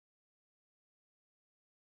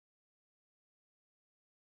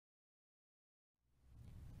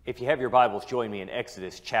If you have your Bibles, join me in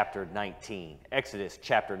Exodus chapter 19. Exodus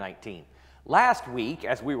chapter 19. Last week,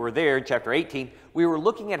 as we were there in chapter 18, we were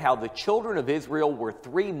looking at how the children of Israel were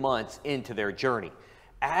 3 months into their journey.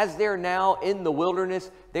 As they're now in the wilderness,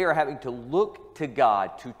 they are having to look to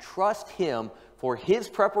God, to trust Him for His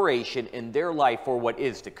preparation in their life for what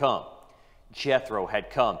is to come. Jethro had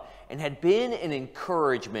come and had been an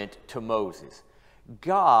encouragement to Moses.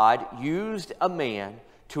 God used a man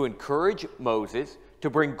to encourage Moses, to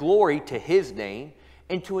bring glory to His name,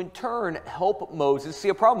 and to in turn help Moses see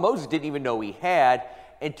a problem Moses didn't even know he had,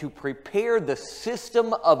 and to prepare the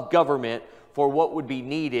system of government for what would be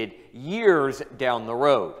needed years down the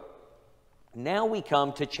road. Now we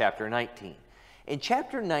come to chapter 19. In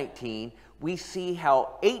chapter 19, we see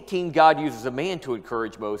how 18 God uses a man to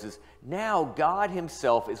encourage Moses. Now God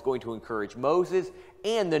Himself is going to encourage Moses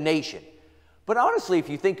and the nation. But honestly, if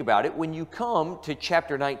you think about it, when you come to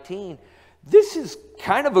chapter 19, this is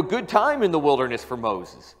kind of a good time in the wilderness for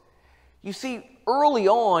Moses. You see, early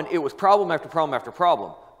on, it was problem after problem after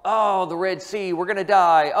problem. Oh, the Red Sea, we're going to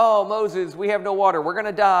die. Oh, Moses, we have no water, we're going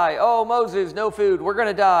to die. Oh, Moses, no food, we're going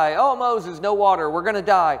to die. Oh, Moses, no water, we're going to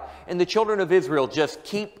die. And the children of Israel just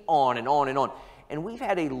keep on and on and on. And we've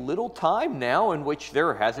had a little time now in which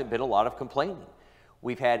there hasn't been a lot of complaining.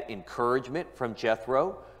 We've had encouragement from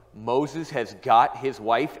Jethro. Moses has got his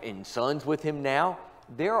wife and sons with him now.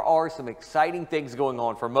 There are some exciting things going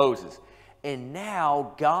on for Moses. And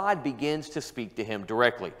now God begins to speak to him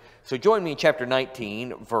directly. So join me in chapter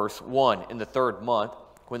 19, verse 1. In the 3rd month,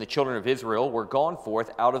 when the children of Israel were gone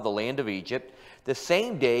forth out of the land of Egypt, the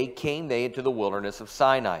same day came they into the wilderness of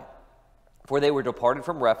Sinai. For they were departed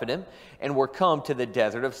from Rephidim, and were come to the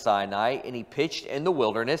desert of Sinai, and he pitched in the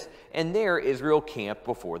wilderness, and there Israel camped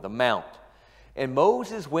before the mount. And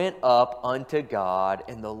Moses went up unto God,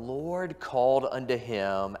 and the Lord called unto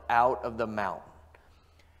him out of the mountain.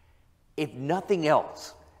 If nothing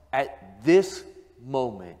else, at this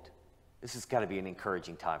moment, this has got to be an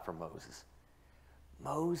encouraging time for Moses.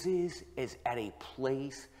 Moses is at a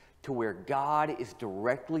place to where God is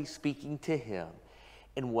directly speaking to him.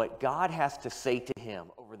 And what God has to say to him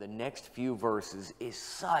over the next few verses is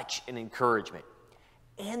such an encouragement.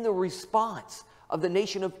 And the response of the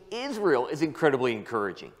nation of Israel is incredibly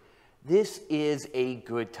encouraging. This is a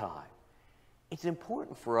good time. It's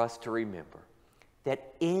important for us to remember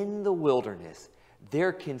that in the wilderness,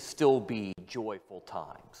 there can still be joyful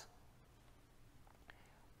times.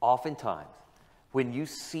 Oftentimes, when you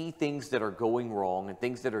see things that are going wrong and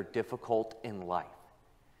things that are difficult in life,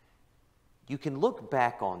 you can look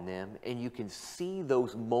back on them and you can see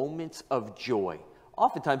those moments of joy,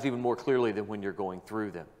 oftentimes even more clearly than when you're going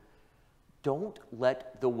through them. Don't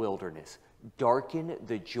let the wilderness darken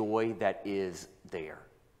the joy that is there.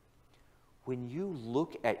 When you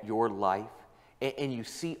look at your life and you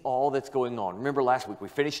see all that's going on, remember last week we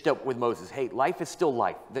finished up with Moses. Hey, life is still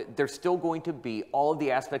life. There's still going to be all of the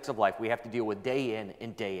aspects of life we have to deal with day in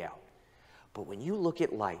and day out. But when you look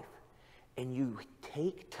at life and you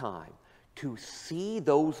take time to see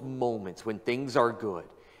those moments when things are good,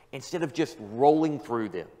 instead of just rolling through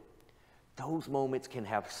them, those moments can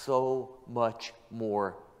have so much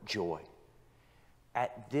more joy.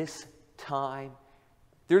 At this time,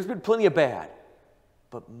 there's been plenty of bad,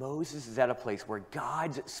 but Moses is at a place where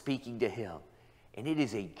God's speaking to him, and it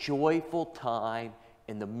is a joyful time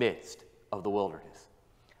in the midst of the wilderness.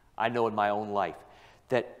 I know in my own life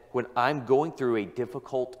that when I'm going through a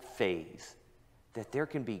difficult phase, that there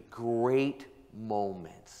can be great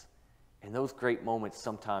moments, and those great moments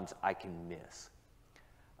sometimes I can miss.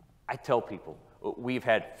 I tell people, we've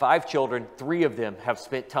had 5 children, 3 of them have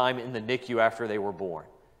spent time in the NICU after they were born.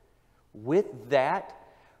 With that,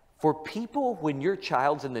 for people, when your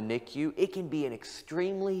child's in the NICU, it can be an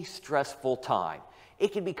extremely stressful time.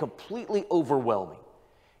 It can be completely overwhelming.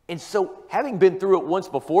 And so, having been through it once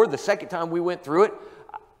before, the second time we went through it,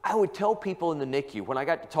 I would tell people in the NICU, when I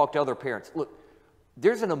got to talk to other parents, look,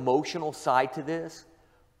 there's an emotional side to this,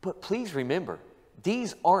 but please remember,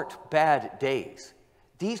 these aren't bad days.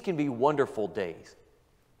 These can be wonderful days.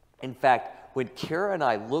 In fact, when Kara and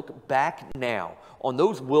I look back now on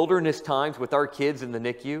those wilderness times with our kids in the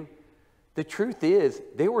NICU, the truth is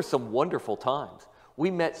they were some wonderful times.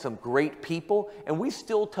 We met some great people, and we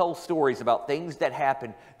still tell stories about things that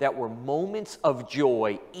happened that were moments of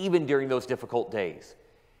joy even during those difficult days.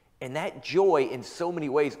 And that joy in so many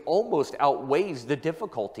ways almost outweighs the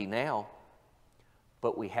difficulty now.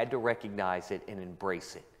 But we had to recognize it and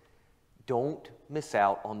embrace it. Don't miss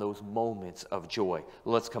out on those moments of joy.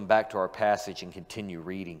 Let's come back to our passage and continue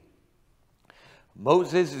reading.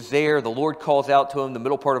 Moses is there. The Lord calls out to him, the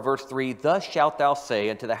middle part of verse 3, "Thus shalt thou say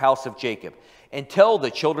unto the house of Jacob, and tell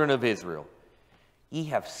the children of Israel, ye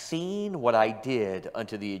have seen what I did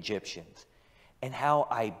unto the Egyptians, and how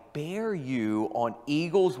I bare you on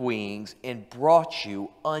eagle's wings and brought you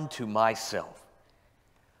unto myself.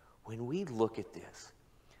 When we look at this,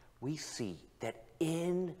 we see that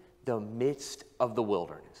in the midst of the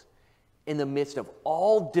wilderness, in the midst of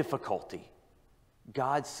all difficulty,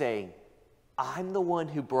 God's saying, I'm the one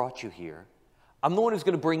who brought you here. I'm the one who's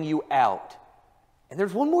going to bring you out. And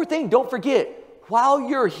there's one more thing, don't forget, while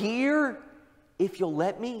you're here, if you'll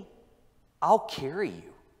let me, I'll carry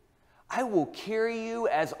you. I will carry you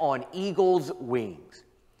as on eagle's wings.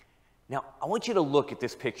 Now, I want you to look at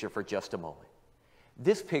this picture for just a moment.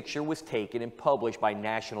 This picture was taken and published by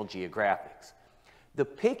National Geographic. The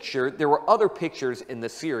picture, there were other pictures in the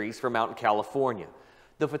series from out in California.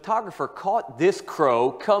 The photographer caught this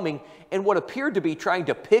crow coming and what appeared to be trying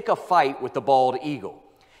to pick a fight with the bald eagle.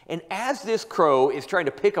 And as this crow is trying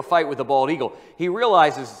to pick a fight with the bald eagle, he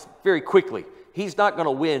realizes very quickly he's not going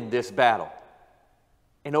to win this battle.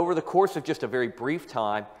 And over the course of just a very brief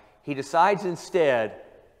time, he decides instead,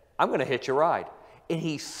 I'm going to hitch a ride. And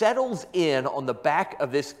he settles in on the back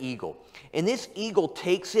of this eagle. And this eagle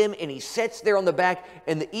takes him and he sits there on the back,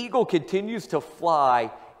 and the eagle continues to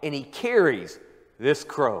fly, and he carries this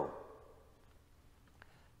crow.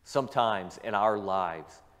 Sometimes in our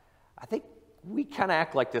lives, I think we kind of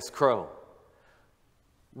act like this crow.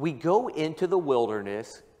 We go into the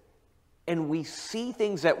wilderness and we see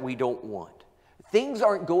things that we don't want. Things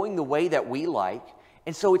aren't going the way that we like,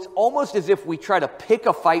 and so it's almost as if we try to pick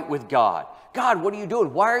a fight with God. God, what are you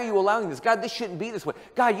doing? Why are you allowing this? God, this shouldn't be this way.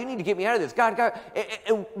 God, you need to get me out of this. God.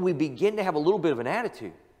 And we begin to have a little bit of an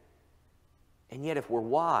attitude. And yet if we're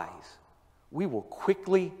wise, we will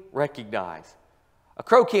quickly recognize a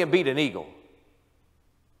crow can't beat an eagle.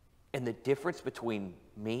 And the difference between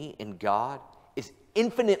me and God is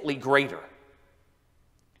infinitely greater.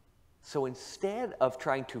 So instead of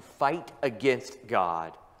trying to fight against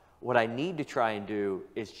God, what I need to try and do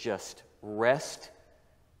is just rest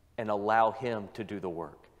and allow Him to do the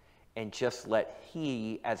work. And just let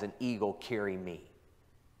He, as an eagle, carry me.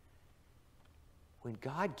 When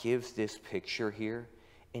God gives this picture here,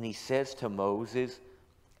 and He says to Moses,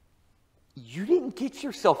 you didn't get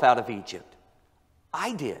yourself out of Egypt.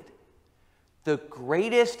 I did. The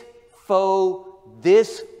greatest foe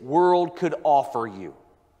this world could offer you,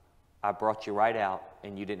 I brought you right out,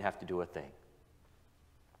 and you didn't have to do a thing.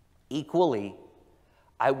 Equally,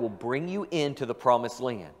 I will bring you into the promised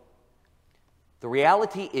land. The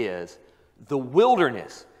reality is, the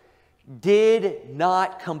wilderness did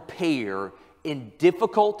not compare in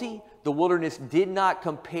difficulty. The wilderness did not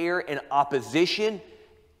compare in opposition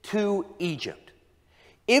to Egypt.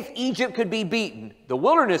 If Egypt could be beaten, the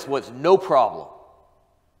wilderness was no problem.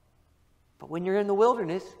 But when you're in the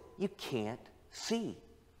wilderness, you can't see.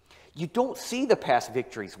 You don't see the past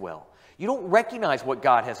victories well. You don't recognize what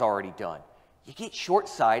God has already done. You get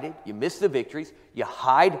short-sighted. You miss the victories. You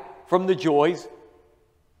hide from the joys.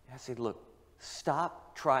 And I said, look,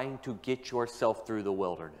 stop trying to get yourself through the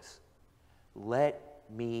wilderness. Let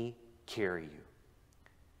me carry you.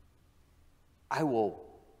 I will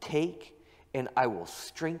take and I will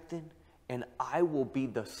strengthen and I will be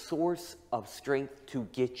the source of strength to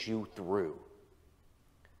get you through.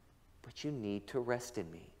 But you need to rest in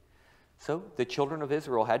me. So the children of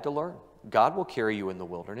Israel had to learn. God will carry you in the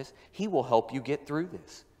wilderness. He will help you get through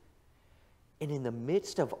this. And in the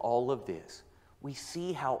midst of all of this, we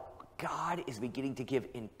see how God is beginning to give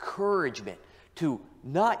encouragement to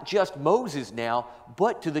not just Moses now,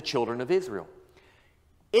 but to the children of Israel.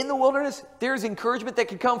 In the wilderness, there's encouragement that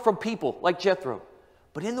can come from people like Jethro.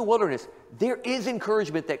 But in the wilderness, there is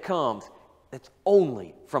encouragement that comes that's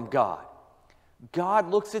only from God. God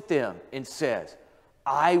looks at them and says,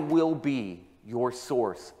 I will be your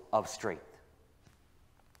source of strength.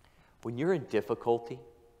 When you're in difficulty,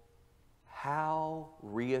 how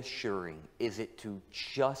reassuring is it to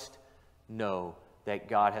just know that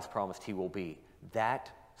God has promised He will be that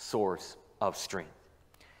source of strength?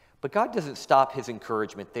 But God doesn't stop His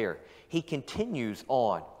encouragement there. He continues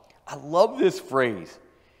on. I love this phrase.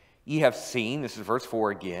 Ye have seen, this is verse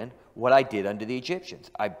 4 again, what I did unto the Egyptians.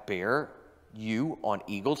 I bare you on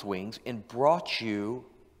eagle's wings and brought you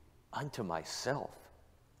unto myself.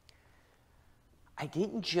 I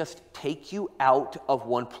didn't just take you out of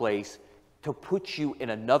one place to put you in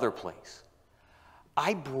another place.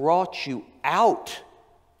 I brought you out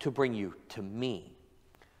to bring you to me.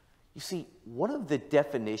 You see, one of the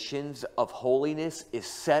definitions of holiness is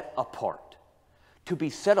set apart. To be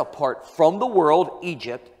set apart from the world,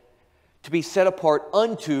 Egypt, to be set apart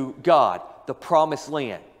unto God, the promised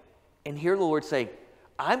land. And here the Lord saying,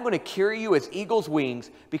 I'm going to carry you as eagle's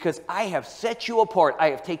wings because I have set you apart.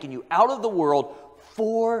 I have taken you out of the world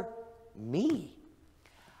for me.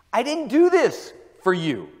 I didn't do this for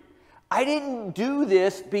you. I didn't do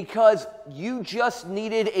this because you just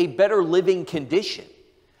needed a better living condition.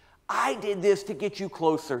 I did this to get you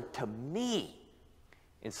closer to me.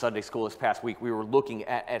 In Sunday school this past week, we were looking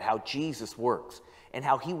at how Jesus works and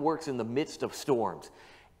how he works in the midst of storms.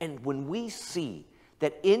 And when we see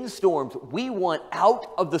that in storms, we want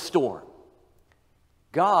out of the storm,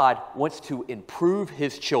 God wants to improve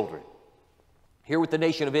his children. Here with the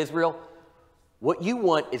nation of Israel, what you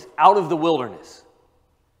want is out of the wilderness.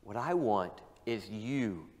 What I want is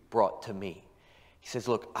you brought to me. He says,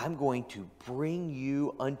 look, I'm going to bring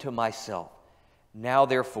you unto myself. Now,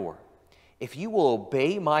 therefore, if you will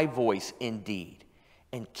obey my voice indeed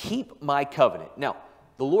and keep my covenant. Now,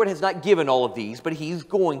 the Lord has not given all of these, but he's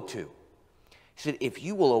going to. He said, if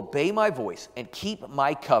you will obey my voice and keep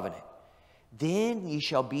my covenant, then ye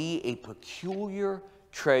shall be a peculiar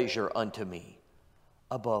treasure unto me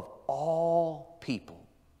above all people,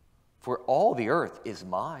 for all the earth is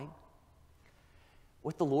mine.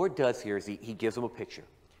 What the Lord does here is he gives them a picture.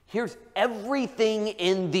 Here's everything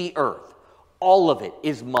in the earth. All of it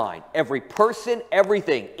is mine. Every person,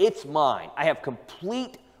 everything, it's mine. I have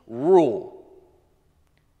complete rule.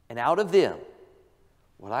 And out of them,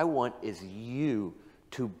 what I want is you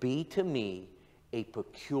to be to me a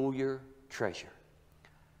peculiar treasure.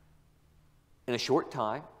 In a short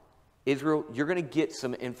time, Israel, you're going to get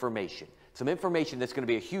some information that's going to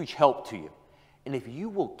be a huge help to you. And if you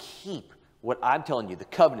will keep what I'm telling you, the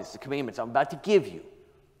covenants, the commandments I'm about to give you,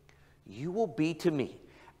 you will be to me,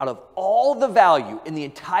 out of all the value in the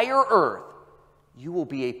entire earth, you will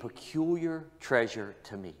be a peculiar treasure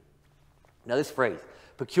to me. Now this phrase,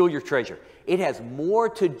 peculiar treasure, it has more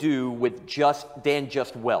to do with than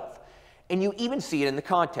just wealth. And you even see it in the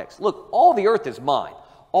context. Look, all the earth is mine.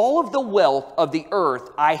 All of the wealth of the earth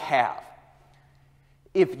I have.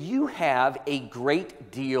 If you have a great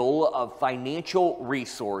deal of financial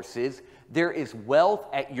resources, there is wealth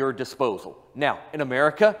at your disposal. Now, in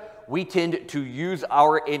America, we tend to use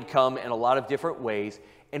our income in a lot of different ways,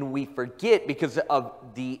 and we forget, because of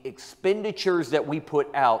the expenditures that we put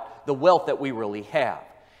out, the wealth that we really have.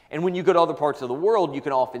 And when you go to other parts of the world, you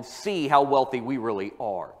can often see how wealthy we really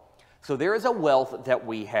are. So there is a wealth that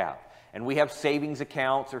we have. And we have savings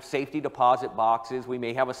accounts or safety deposit boxes. We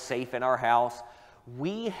may have a safe in our house.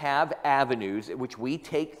 We have avenues in which we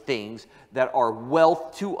take things that are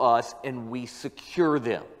wealth to us and we secure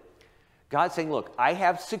them. God's saying, look, I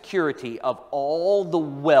have security of all the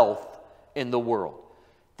wealth in the world.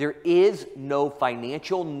 There is no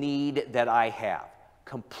financial need that I have,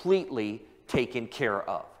 completely taken care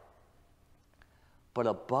of. But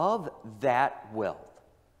above that wealth,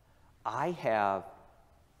 I have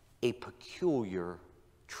a peculiar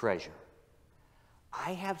treasure.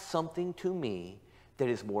 I have something to me that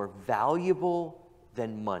is more valuable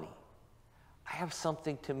than money. I have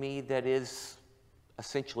something to me that is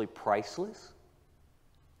essentially priceless.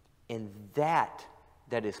 And that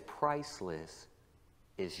is priceless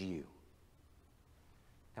is you.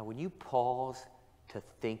 Now, when you pause to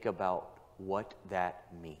think about what that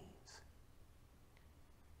means,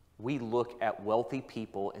 we look at wealthy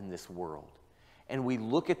people in this world, and we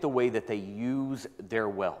look at the way that they use their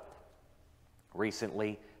wealth.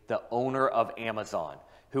 Recently, the owner of Amazon,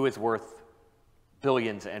 who is worth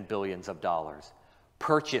billions and billions of dollars,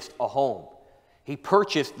 purchased a home. He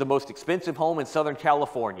purchased the most expensive home in Southern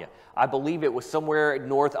California. I believe it was somewhere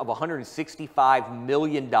north of $165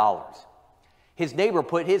 million. His neighbor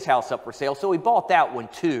put his house up for sale, so he bought that one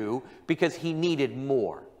too because he needed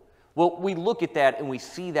more. Well, we look at that and we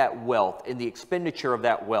see that wealth and the expenditure of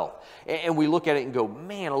that wealth. And we look at it and go,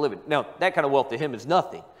 man, I live it. Now, that kind of wealth to him is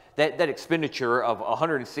nothing. That expenditure of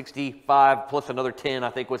 165 plus another 10, I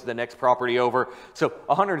think, was the next property over. So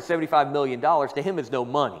 $175 million to him is no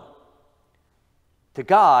money. To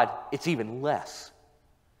God, it's even less.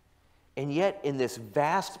 And yet, in this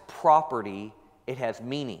vast property, it has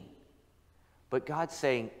meaning. But God's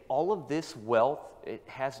saying, all of this wealth, it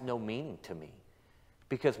has no meaning to me.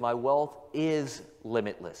 Because my wealth is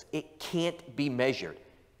limitless. It can't be measured.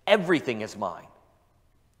 Everything is mine.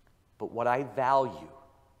 But what I value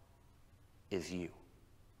is you.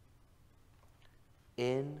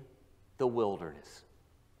 In the wilderness,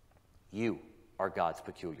 you are God's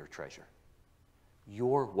peculiar treasure.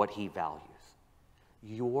 You're what he values.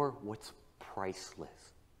 You're what's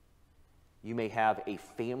priceless. You may have a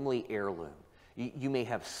family heirloom. You may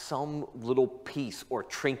have some little piece or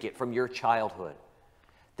trinket from your childhood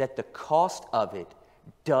that the cost of it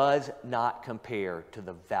does not compare to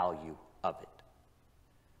the value of it.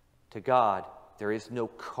 To God, there is no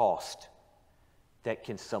cost that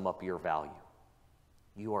can sum up your value.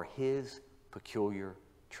 You are His peculiar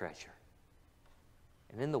treasure.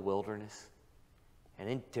 And in the wilderness and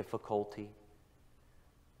in difficulty,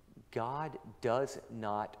 God does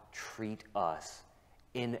not treat us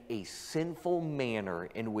in a sinful manner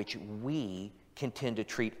in which we can tend to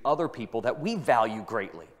treat other people that we value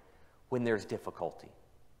greatly when there's difficulty.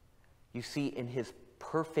 You see, in His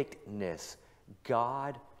perfectness,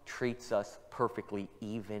 God treats us perfectly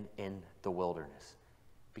even in the wilderness,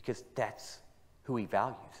 because that's who He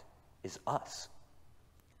values, is us.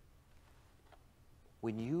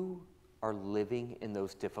 When you are living in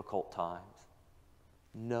those difficult times,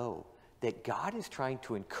 know that God is trying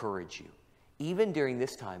to encourage you, even during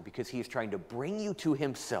this time, because He is trying to bring you to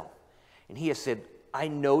Himself. And He has said, I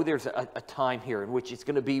know there's a time here in which it's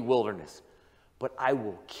going to be wilderness, but I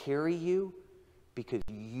will carry you because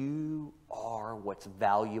you are what's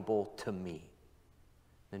valuable to me.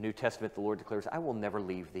 In the New Testament, the Lord declares, I will never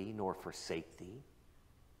leave thee nor forsake thee.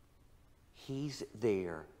 He's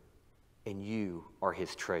there, and you are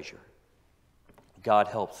His treasure. God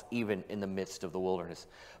helps even in the midst of the wilderness.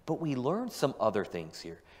 But we learn some other things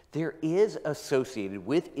here. There is associated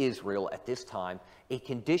with Israel at this time a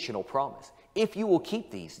conditional promise. If you will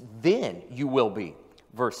keep these, then you will be.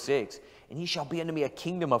 Verse 6, and ye shall be unto me a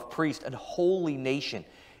kingdom of priests, and holy nation.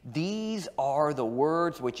 These are the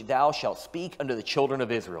words which thou shalt speak unto the children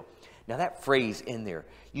of Israel. Now that phrase in there,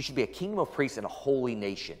 you should be a kingdom of priests and a holy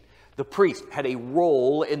nation. The priest had a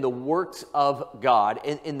role in the works of God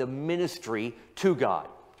and in the ministry to God.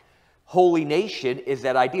 Holy nation is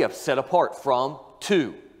that idea of set apart from,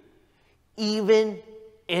 to. Even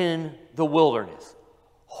in the wilderness,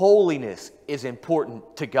 holiness is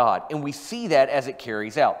important to God, and we see that as it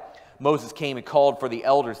carries out. Moses came and called for the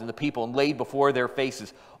elders and the people and laid before their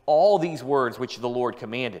faces all these words which the Lord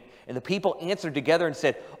commanded. And the people answered together and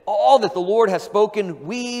said, all that the Lord has spoken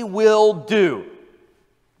we will do.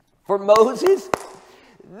 For Moses,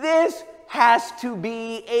 this has to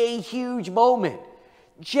be a huge moment.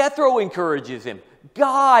 Jethro encourages him.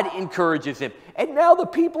 God encourages him. And now the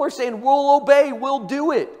people are saying, we'll obey, we'll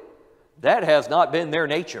do it. That has not been their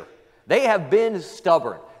nature. They have been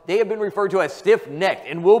stubborn. They have been referred to as stiff-necked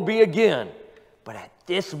and will be again. But at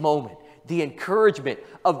this moment, the encouragement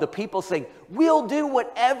of the people saying, we'll do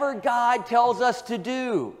whatever God tells us to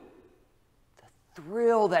do. The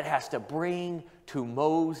thrill that has to bring to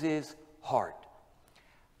Moses' heart.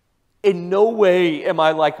 In no way am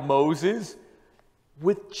I like Moses,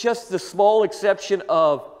 with just the small exception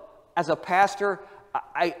of, as a pastor,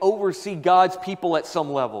 I oversee God's people at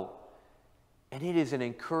some level. And it is an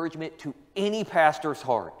encouragement to any pastor's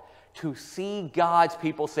heart to see God's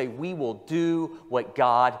people say, we will do what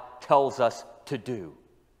God tells us to do.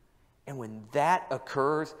 And when that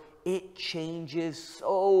occurs, it changes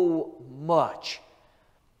so much.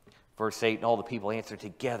 Verse 8, and all the people answered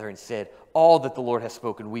together and said, all that the Lord has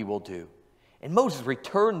spoken we will do. And Moses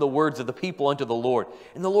returned the words of the people unto the Lord.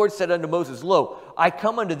 And the Lord said unto Moses, lo, I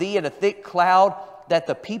come unto thee in a thick cloud, that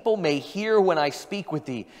the people may hear when I speak with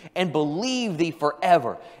thee, and believe thee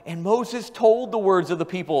forever. And Moses told the words of the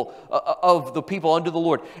people unto the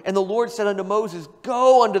Lord. And the Lord said unto Moses,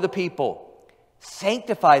 go unto the people,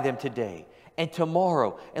 sanctify them today and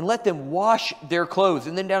tomorrow, and let them wash their clothes.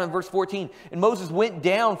 And then down in verse 14, and Moses went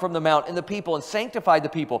down from the mount and the people and sanctified the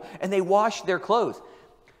people, and they washed their clothes.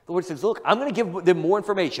 The Lord says, look, I'm going to give them more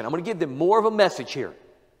information. I'm going to give them more of a message here.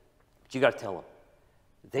 But you got to tell them,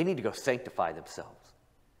 they need to go sanctify themselves.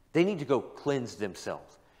 They need to go cleanse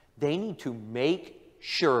themselves. They need to make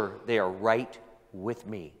sure they are right with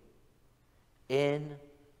me. In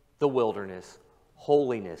the wilderness,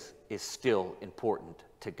 holiness is still important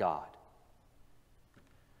to God.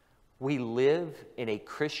 We live in a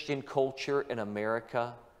Christian culture in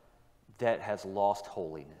America that has lost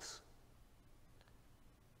holiness.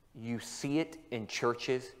 You see it in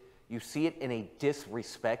churches. You see it in a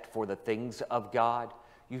disrespect for the things of God.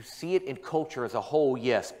 You see it in culture as a whole,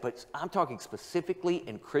 yes, but I'm talking specifically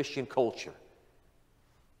in Christian culture.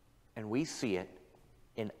 And we see it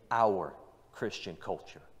in our Christian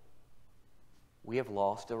culture. We have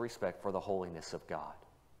lost a respect for the holiness of God.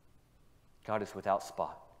 God is without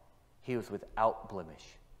spot. He was without blemish.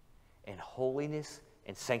 And holiness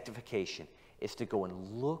and sanctification is to go and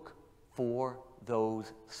look for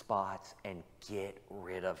those spots and get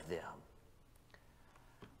rid of them.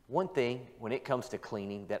 One thing when it comes to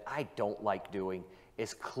cleaning that I don't like doing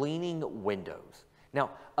is cleaning windows. Now,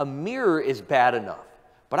 a mirror is bad enough,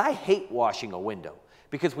 but I hate washing a window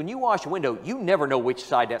Because when you wash a window, you never know which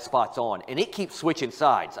side that spot's on, and it keeps switching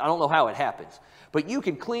sides. I don't know how it happens. But you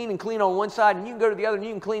can clean and clean on one side, and you can go to the other, and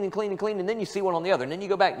you can clean and clean and clean, and then you see one on the other, and then you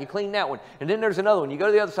go back and you clean that one, and then there's another one. You go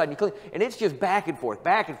to the other side and you clean, and it's just back and forth,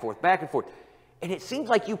 back and forth, back and forth. And it seems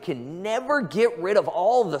like you can never get rid of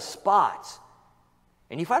all the spots.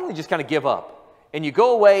 And you finally just kind of give up. And you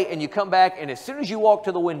go away, and you come back, and as soon as you walk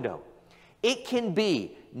to the window, it can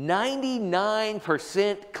be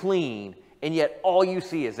 99% clean, and yet all you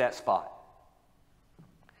see is that spot.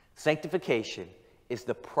 Sanctification is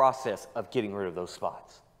the process of getting rid of those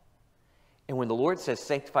spots. And when the Lord says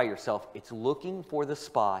sanctify yourself, it's looking for the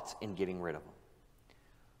spots and getting rid of them.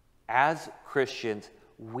 As Christians,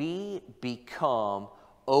 we become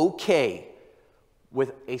okay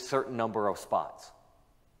with a certain number of spots.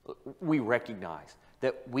 We recognize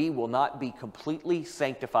that we will not be completely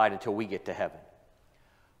sanctified until we get to heaven.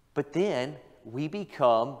 But then we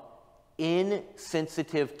become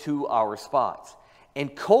insensitive to our spots.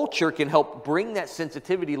 And culture can help bring that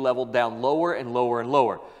sensitivity level down lower and lower and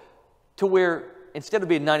lower to where instead of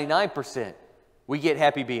being 99%, we get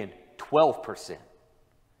happy being 12%.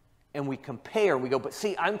 And we compare and we go, but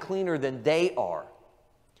see, I'm cleaner than they are.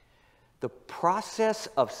 The process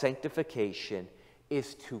of sanctification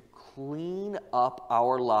is to clean up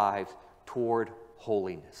our lives toward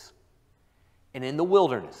holiness. And in the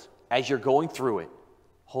wilderness, as you're going through it,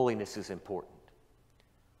 holiness is important.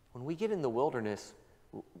 When we get in the wilderness,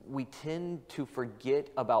 we tend to forget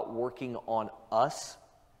about working on us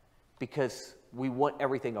because we want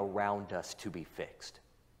everything around us to be fixed.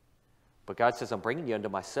 But God says, I'm bringing you unto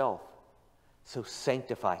myself. So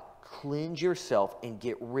sanctify, cleanse yourself, and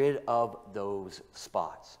get rid of those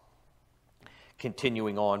spots.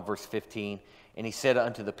 Continuing on, verse 15, and he said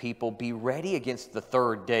unto the people, be ready against the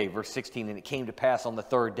third day. Verse 16, and it came to pass on the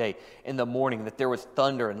third day in the morning that there was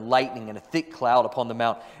thunder and lightning and a thick cloud upon the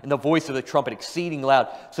mount, and the voice of the trumpet exceeding loud,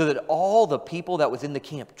 so that all the people that was in the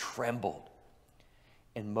camp trembled.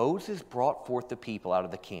 And Moses brought forth the people out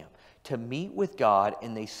of the camp to meet with God,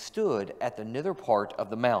 and they stood at the nether part of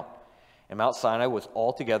the mount. And Mount Sinai was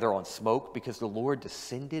altogether on smoke, because the Lord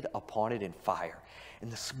descended upon it in fire.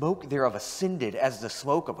 And the smoke thereof ascended as the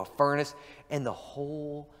smoke of a furnace, and the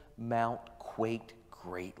whole mount quaked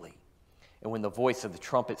greatly. And when the voice of the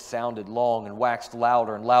trumpet sounded long and waxed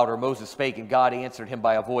louder and louder, Moses spake, and God answered him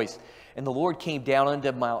by a voice. And the Lord came down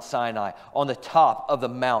unto Mount Sinai on the top of the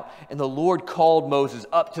mount. And the Lord called Moses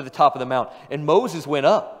up to the top of the mount. And Moses went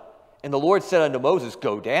up. And the Lord said unto Moses,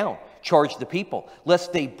 go down, charge the people,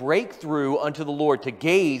 lest they break through unto the Lord to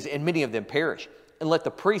gaze, and many of them perish. And let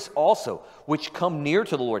the priests also, which come near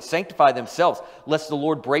to the Lord, sanctify themselves, lest the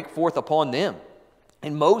Lord break forth upon them.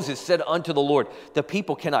 And Moses said unto the Lord, the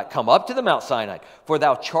people cannot come up to the Mount Sinai, for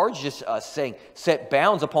thou chargest us, saying, set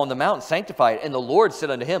bounds upon the mountain, sanctify it. And the Lord said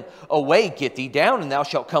unto him, away, get thee down, and thou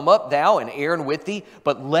shalt come up, thou and Aaron with thee,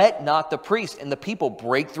 but let not the priests and the people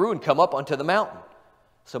break through and come up unto the mountain.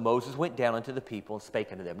 So Moses went down unto the people and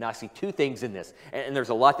spake unto them. Now I see two things in this, and there's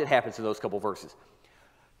a lot that happens in those couple verses.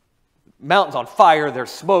 Mountain's on fire,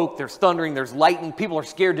 there's smoke, there's thundering, there's lightning. People are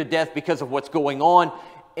scared to death because of what's going on.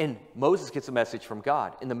 And Moses gets a message from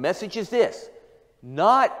God. And the message is this.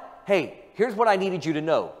 Not, hey, here's what I needed you to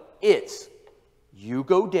know. It's, you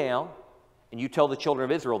go down and you tell the children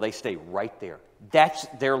of Israel they stay right there. That's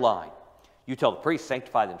their line. You tell the priests,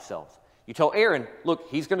 sanctify themselves. You tell Aaron, look,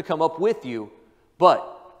 he's going to come up with you, but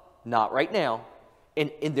not right now.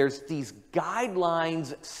 And there's these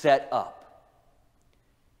guidelines set up.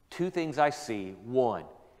 Two things I see. One,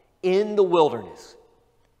 in the wilderness,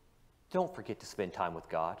 don't forget to spend time with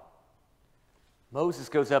God. Moses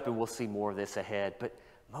goes up, and we'll see more of this ahead, but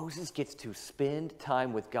Moses gets to spend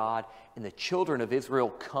time with God, and the children of Israel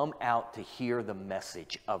come out to hear the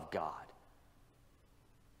message of God.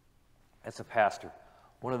 As a pastor,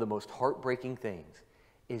 one of the most heartbreaking things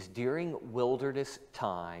is during wilderness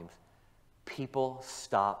times, people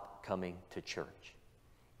stop coming to church.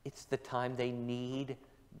 It's the time they need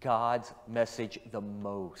God's message the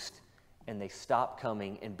most, and they stop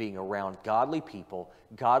coming and being around godly people,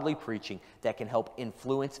 godly preaching that can help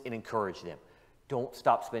influence and encourage them. Don't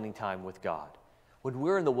stop spending time with God. When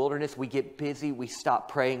we're in the wilderness, we get busy, we stop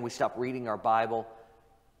praying, we stop reading our Bible.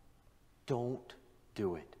 Don't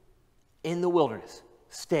do it. In the wilderness,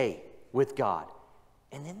 stay with God.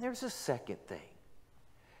 And then there's a second thing.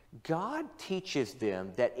 God teaches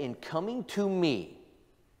them that in coming to me,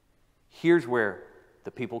 here's where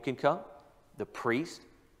the people can come, the priest,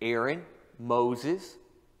 Aaron, Moses,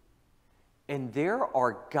 and there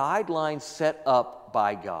are guidelines set up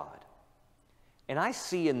by God. And I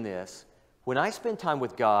see in this, when I spend time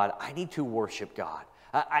with God, I need to worship God.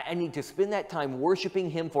 I need to spend that time worshiping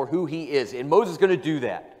him for who he is. And Moses is going to do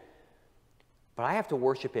that. But I have to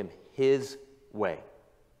worship him his way.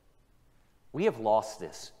 We have lost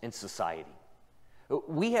this in society.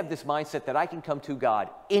 We have this mindset that I can come to God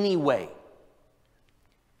any way.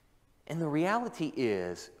 And the reality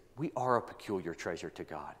is, we are a peculiar treasure to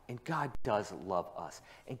God. And God does love us.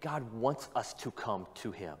 And God wants us to come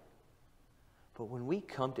to him. But when we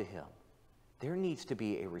come to him, there needs to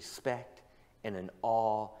be a respect and an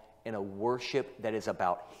awe and a worship that is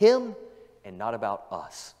about him and not about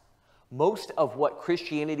us. Most of what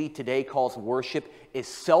Christianity today calls worship is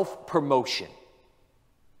self-promotion.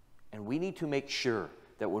 And we need to make sure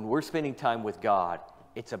that when we're spending time with God,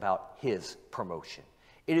 it's about his promotion.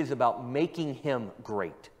 It is about making him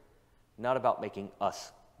great, not about making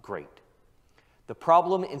us great. The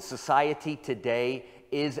problem in society today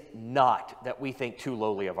is not that we think too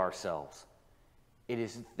lowly of ourselves. It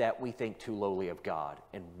is that we think too lowly of God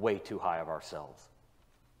and way too high of ourselves.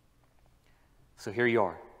 So here you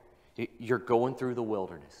are. You're going through the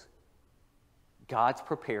wilderness. God's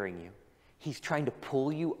preparing you. He's trying to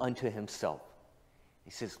pull you unto himself.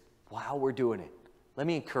 He says, while we're doing it, let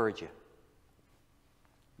me encourage you.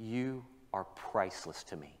 You are priceless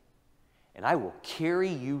to me, and I will carry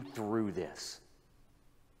you through this.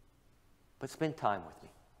 But spend time with me.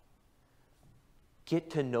 Get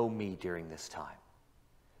to know me during this time.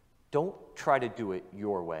 Don't try to do it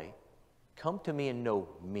your way. Come to me and know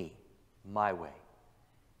me, my way.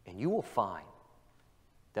 And you will find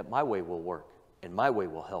that my way will work and my way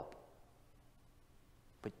will help.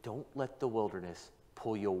 But don't let the wilderness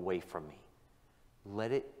pull you away from me.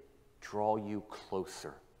 Let it draw you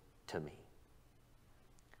closer to me.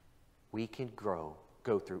 We can go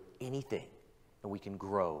through anything, and we can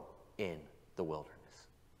grow in the wilderness.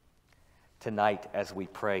 Tonight, as we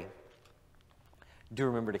pray, do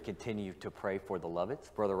remember to continue to pray for the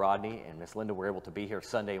Lovitts. Brother Rodney and Miss Linda were able to be here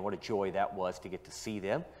Sunday, and what a joy that was to get to see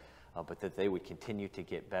them, but that they would continue to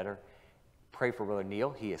get better. Pray for Brother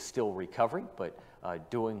Neil. He is still recovering, but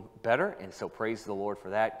doing better, and so praise the Lord for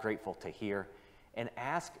that. Grateful to hear. And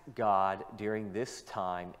ask God during this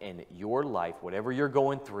time in your life, whatever you're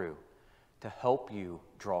going through, to help you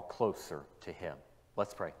draw closer to him.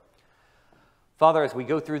 Let's pray. Father, as we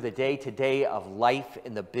go through the day-to-day of life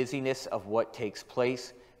and the busyness of what takes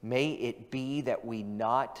place, may it be that we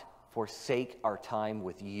not forsake our time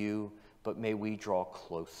with you, but may we draw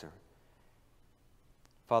closer.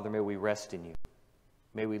 Father, may we rest in you.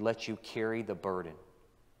 May we let you carry the burden.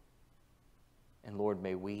 And Lord,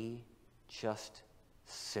 may we just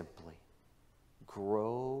simply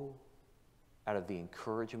grow out of the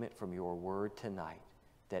encouragement from your word tonight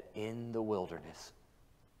that in the wilderness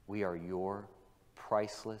we are your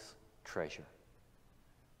priceless treasure.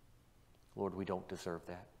 Lord, we don't deserve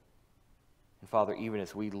that. And Father, even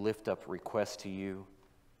as we lift up requests to you,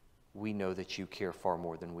 we know that you care far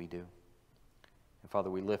more than we do. And Father,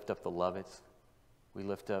 we lift up the Lovitts. We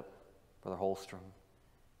lift up Brother Holstrom.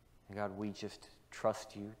 And God, we just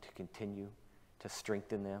trust you to continue to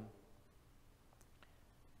strengthen them.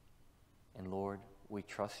 And Lord, we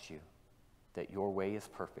trust you that your way is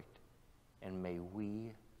perfect. And may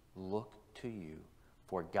we look to you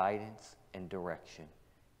for guidance and direction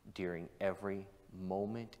during every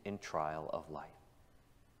moment and trial of life.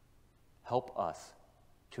 Help us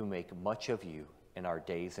to make much of you in our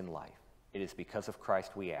days in life. It is because of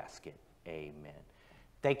Christ we ask it. Amen.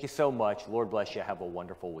 Thank you so much. Lord bless you. Have a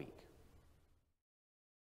wonderful week.